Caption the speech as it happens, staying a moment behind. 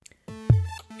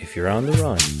If you're on the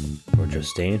run, or just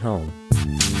staying home,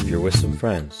 if you're with some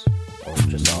friends, or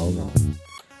just all alone,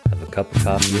 have a cup of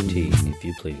coffee or tea, if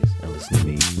you please, and listen to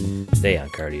me today on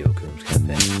Cardio Coombs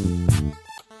Cafe.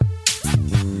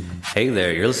 Hey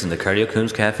there, you're listening to Cardio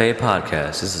Coombs Cafe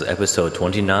podcast. This is episode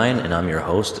 29, and I'm your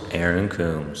host, Aaron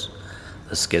Coombs.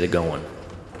 Let's get it going.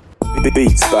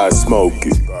 Beats by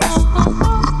Smokey.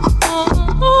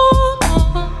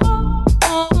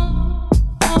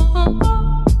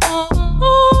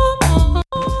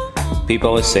 People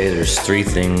always say there's three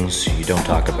things you don't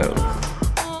talk about: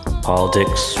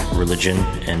 politics, religion,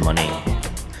 and money.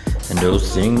 And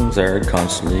those things are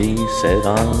constantly said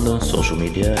on the social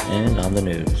media and on the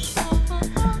news.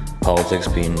 Politics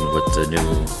being with the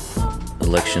new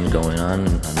election going on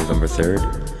November 3rd,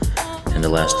 and the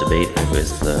last debate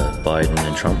with Biden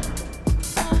and Trump.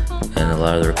 And a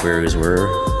lot of their queries were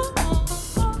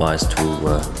as to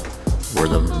where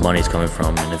the money's coming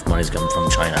from, and if money's coming from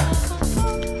China.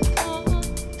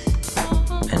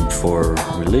 And for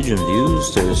religion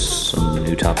views, there's some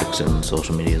new topics in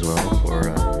social media as well.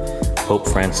 For Pope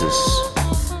Francis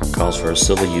calls for a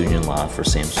civil union law for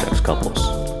same-sex couples.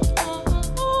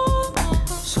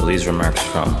 So these remarks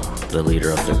from the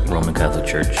leader of the Roman Catholic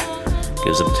Church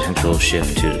gives a potential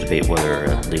shift to debate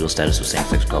whether legal status of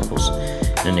same-sex couples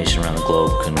in a nation around the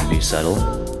globe can be settled,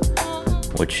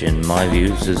 which in my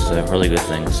views is a really good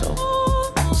thing, so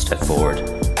step forward.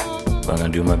 But I'm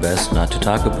going to do my best not to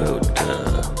talk about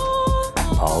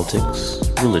politics,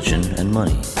 religion, and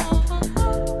money.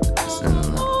 And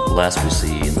the last we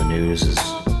see in the news is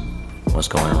what's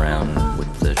going around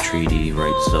with the treaty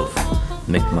rights of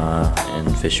Mi'kmaq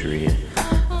and fishery.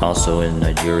 Also in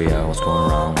Nigeria, what's going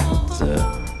around with the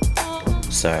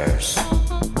SARS,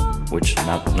 which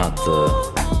not the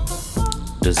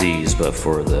disease, but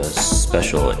for the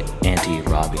special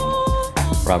anti-robbery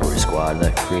squad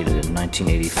that created in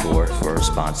 1984 for a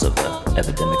response of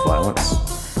epidemic violence.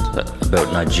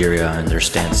 About Nigeria and their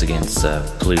stance against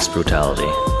police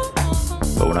brutality.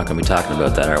 But we're not going to be talking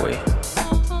about that, are we?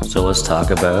 So let's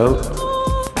talk about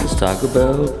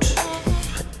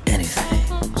anything.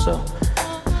 So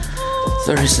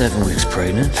 37 weeks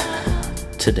pregnant.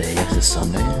 Today is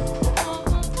Sunday.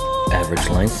 Average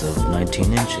length of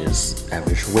 19 inches.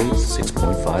 Average weight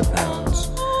 6.5 pounds.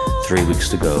 3 weeks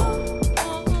to go.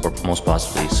 Or most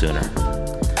possibly sooner.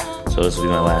 So this will be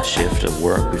my last shift of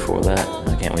work before that.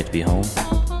 I can't wait to be home.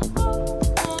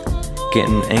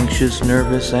 Getting anxious,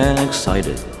 nervous, and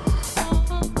excited.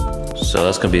 So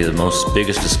that's going to be the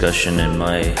biggest discussion in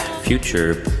my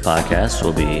future podcast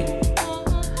will be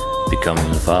becoming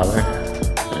a father.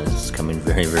 And it's coming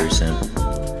very, very soon.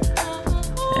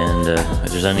 And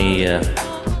if there's any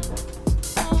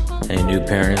new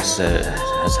parents that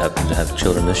has happened to have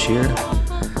children this year,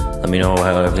 let me know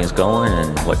how everything's going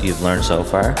and what you've learned so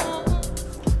far.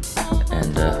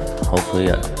 And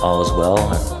hopefully all is well.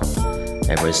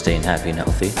 Everybody's staying happy and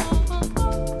healthy.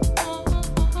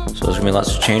 So there's going to be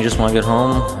lots of changes when I get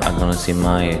home. I'm going to see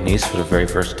my niece for the very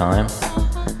first time.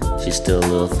 She's still a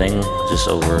little thing, just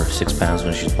over 6 pounds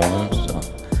when she's born. So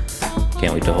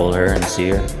can't wait to hold her and see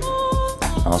her.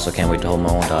 I also can't wait to hold my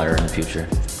own daughter in the future.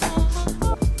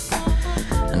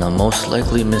 And I'll most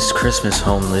likely miss Christmas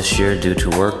home this year due to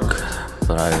work,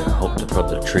 but I hope to put up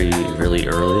the tree really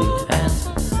early and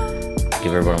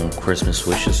give everyone Christmas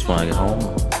wishes when I get home,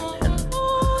 and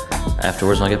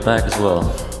afterwards when I get back as well.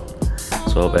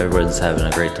 So I hope everyone's having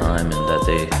a great time and that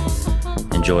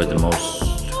they enjoyed the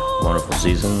most wonderful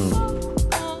season.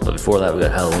 But before that, we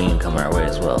got Halloween coming our way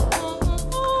as well.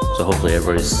 So hopefully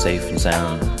everybody's safe and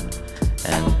sound,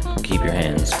 and keep your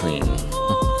hands clean.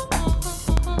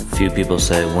 Few people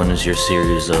say, when is your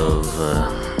series of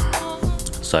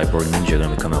Cyborg Ninja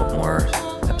going to come out more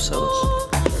episodes?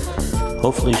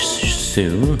 Hopefully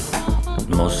soon.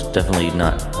 Most definitely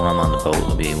not when I'm on the boat.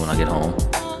 It'll be when I get home.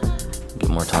 Get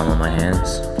more time on my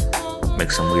hands.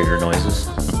 Make some weirder noises.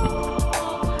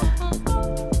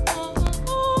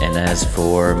 And as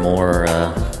for more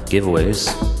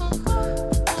giveaways,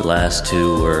 the last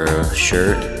two were a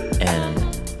shirt and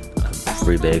a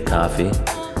free bag coffee.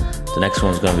 The next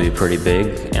one's going to be pretty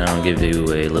big, and I'm going to give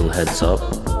you a little heads up.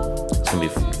 It's going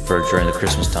to be for during the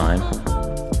Christmas time,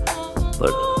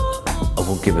 but I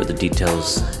won't give it the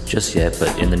details just yet,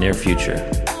 but in the near future.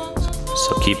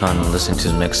 So keep on listening to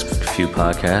the next few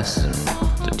podcasts, and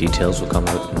the details will come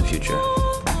out in the future.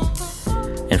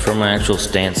 And for my actual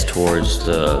stance towards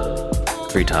the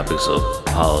three topics of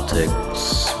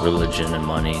politics, religion, and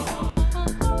money,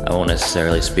 I won't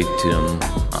necessarily speak to them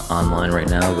online right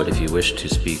now, but if you wish to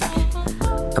speak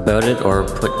about it or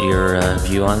put your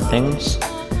view on things,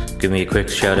 give me a quick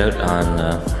shout out on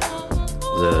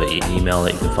the email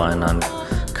that you can find on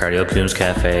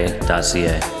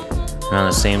cardiocoonscafe.ca. And on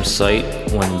the same site,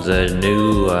 when the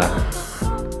new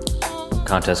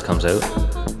contest comes out,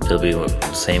 it'll be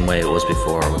the same way it was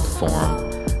before with the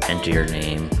form. Enter your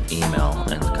name, email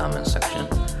in the comments section.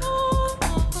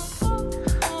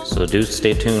 So do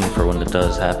stay tuned for when it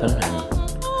does happen, and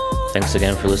thanks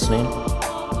again for listening.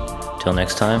 Till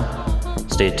next time,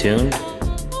 stay tuned,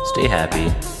 stay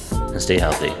happy, and stay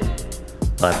healthy.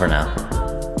 Bye for now.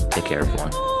 Take care,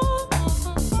 everyone.